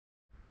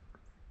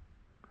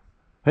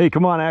Hey,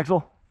 come on,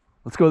 Axel.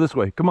 Let's go this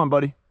way. Come on,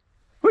 buddy.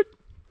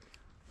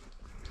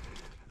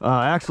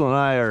 Axel and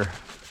I are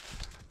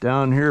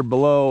down here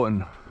below,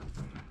 and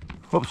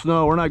whoops,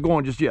 no, we're not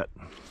going just yet.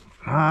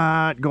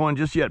 Not going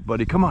just yet,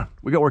 buddy. Come on,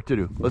 we got work to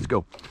do. Let's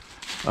go.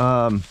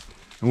 And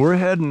we're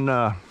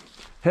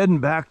heading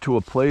back to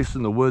a place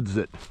in the woods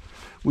that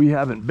we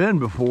haven't been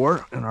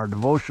before in our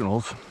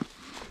devotionals,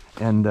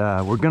 and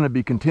we're going to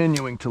be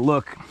continuing to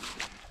look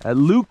at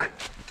Luke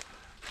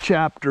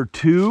chapter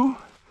 2,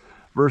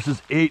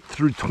 verses 8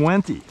 through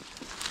 20.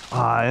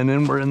 And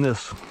then we're in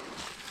this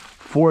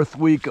fourth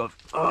week of,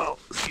 oh,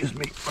 excuse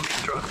me, let me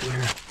draw through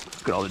here.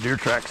 Look at all the deer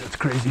tracks, that's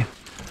crazy.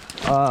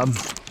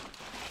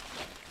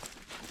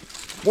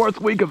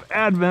 Fourth week of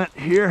Advent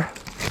here,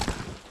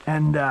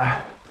 and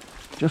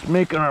just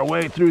making our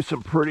way through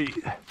some pretty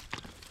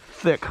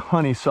thick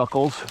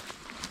honeysuckles.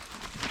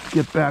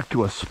 Get back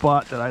to a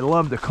spot that I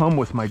love to come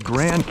with my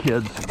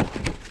grandkids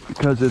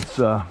because it's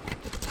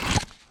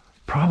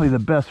probably the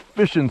best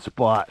fishing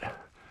spot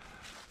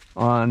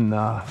on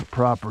the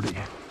property.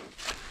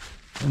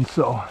 And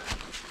so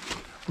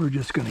we're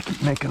just gonna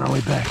keep making our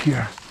way back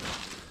here.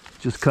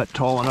 Just cut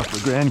tall enough for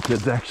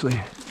grandkids,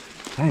 actually.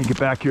 I need to get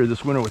back here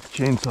this winter with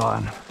the chainsaw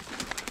and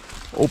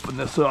open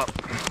this up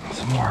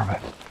some more of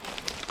it.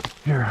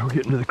 Here, we're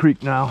getting to the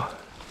creek now.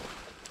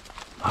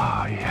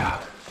 Oh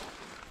yeah.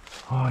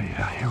 Oh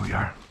yeah, here we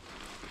are.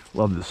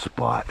 Love this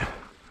spot.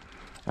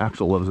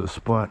 Axel loves this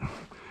spot.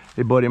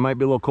 Hey buddy, it might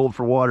be a little cold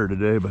for water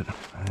today, but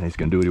he's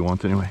gonna do what he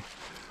wants anyway.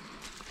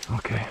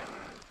 Okay.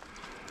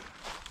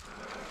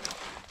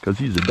 Because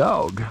he's a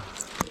dog.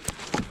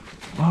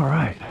 All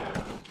right.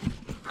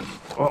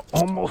 Oh,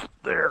 almost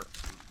there.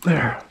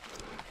 There.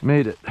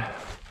 Made it.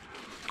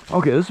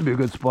 Okay, this would be a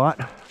good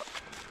spot.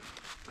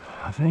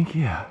 I think,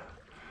 yeah.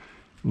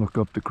 Look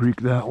up the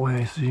creek that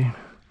way, see?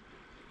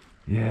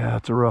 Yeah,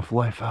 it's a rough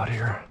life out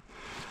here.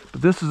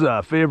 But this is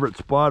a favorite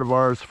spot of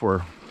ours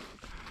for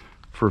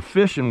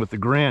fishing with the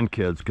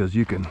grandkids, because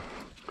you can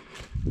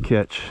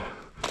catch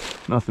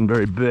nothing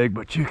very big,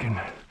 but you can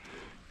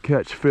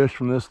catch fish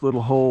from this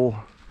little hole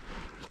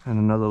and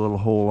another little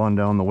hole on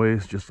down the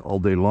ways just all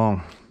day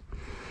long.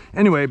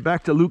 Anyway,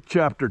 back to Luke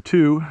chapter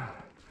 2,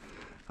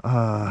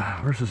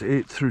 verses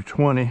 8 through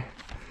 20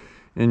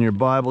 in your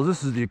Bibles.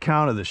 This is the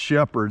account of the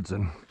shepherds,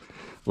 and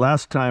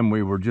last time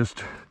we were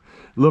just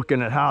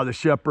looking at how the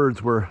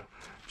shepherds were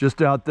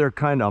just out there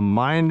kind of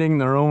minding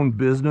their own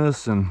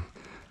business, and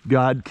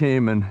God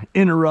came and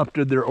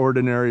interrupted their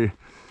ordinary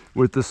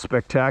with the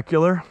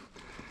spectacular.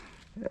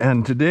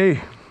 And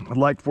today I'd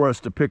like for us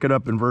to pick it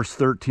up in verse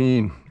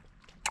 13,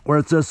 where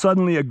it says,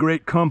 "Suddenly a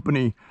great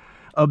company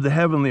of the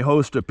heavenly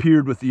host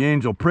appeared with the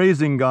angel,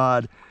 praising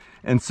God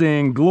and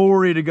saying,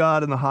 'Glory to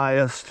God in the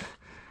highest,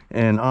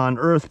 and on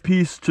earth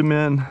peace to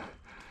men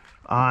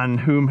on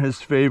whom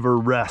his favor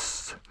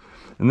rests.'"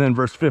 And then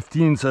verse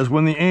 15 says,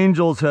 "When the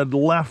angels had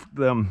left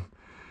them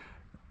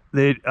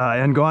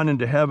and gone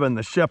into heaven,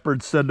 the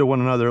shepherds said to one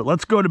another,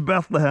 'Let's go to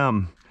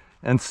Bethlehem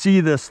and see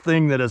this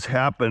thing that has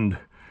happened,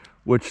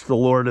 which the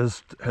Lord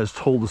has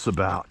told us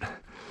about.'"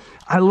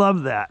 I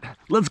love that.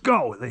 "Let's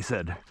go," they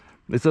said.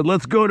 They said,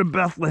 "Let's go to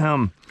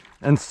Bethlehem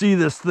and see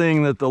this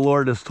thing that the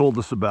Lord has told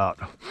us about."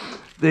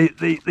 They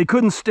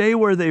couldn't stay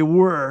where they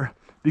were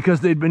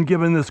because they'd been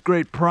given this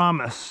great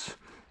promise.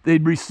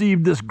 They'd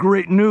received this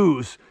great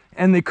news,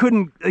 and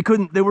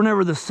they were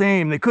never the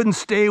same. They couldn't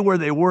stay where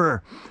they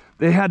were.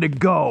 They had to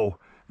go.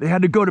 They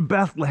had to go to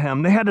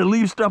Bethlehem. They had to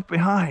leave stuff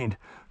behind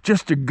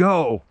just to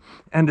go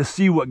and to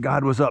see what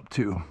God was up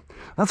to.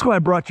 That's why I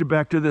brought you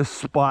back to this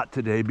spot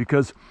today,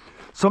 because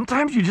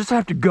sometimes you just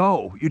have to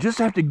go. You just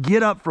have to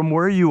get up from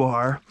where you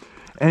are,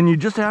 and you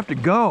just have to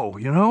go,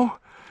 you know?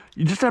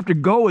 You just have to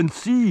go and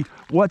see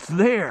what's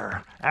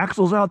there.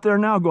 Axel's out there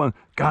now going,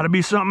 "Gotta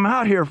be something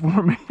out here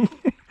for me."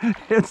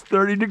 It's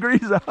 30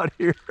 degrees out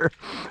here.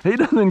 He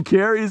doesn't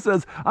care. He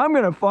says, "I'm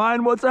gonna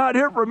find what's out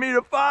here for me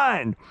to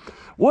find."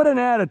 What an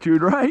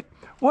attitude, right?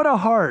 What a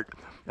heart.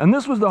 And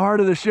this was the heart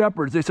of the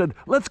shepherds. They said,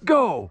 "Let's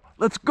go.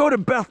 Let's go to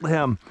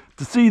Bethlehem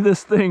to see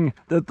this thing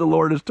that the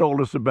Lord has told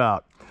us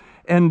about."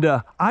 And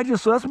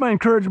so that's my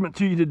encouragement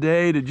to you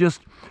today, to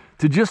just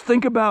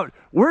think about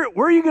where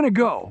are you going to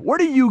go? Where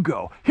do you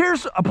go?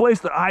 Here's a place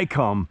that I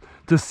come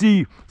to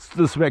see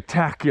the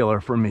spectacular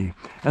for me,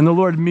 and the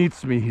Lord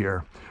meets me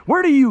here.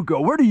 Where do you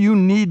go? Where do you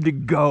need to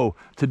go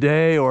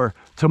today or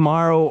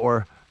tomorrow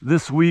or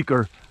this week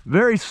or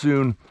very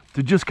soon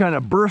to just kind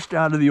of burst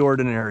out of the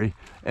ordinary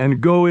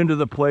and go into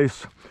the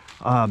place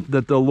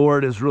that the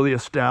Lord has really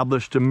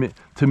established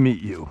to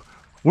meet you?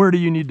 Where do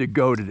you need to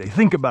go today?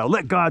 Think about it.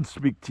 Let God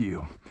speak to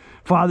you.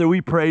 Father,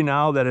 we pray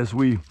now that as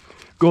we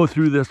go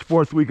through this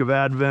fourth week of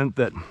Advent,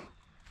 that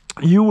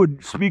you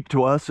would speak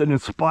to us and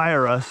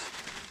inspire us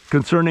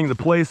concerning the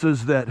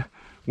places that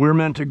we're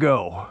meant to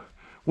go.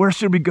 Where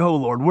should we go,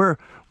 Lord? Where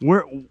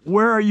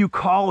are you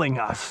calling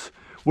us,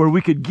 where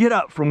we could get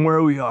up from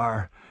where we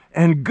are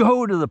and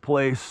go to the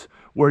place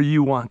where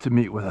you want to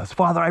meet with us?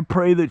 Father, I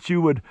pray that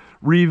you would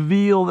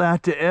reveal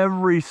that to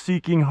every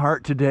seeking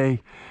heart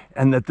today,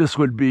 and that this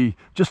would be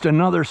just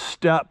another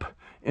step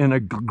in a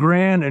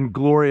grand and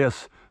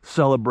glorious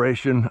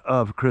celebration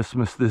of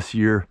Christmas this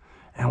year.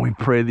 And we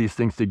pray these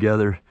things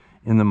together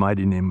in the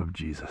mighty name of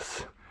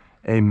Jesus.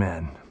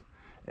 Amen.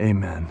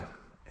 Amen.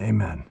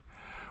 Amen.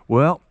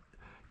 Well,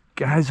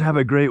 guys, have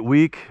a great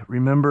week.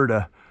 Remember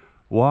to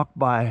walk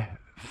by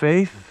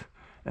faith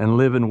and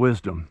live in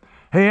wisdom.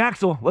 Hey,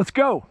 Axel, let's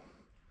go.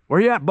 Where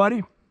you at,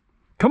 buddy?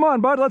 Come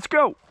on, bud, let's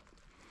go.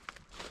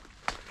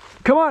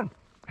 Come on.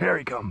 Here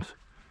he comes.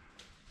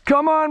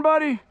 Come on,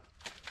 buddy.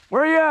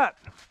 Where you at?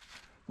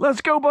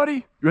 Let's go, buddy.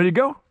 You ready to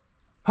go?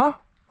 Huh?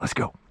 Let's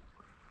go.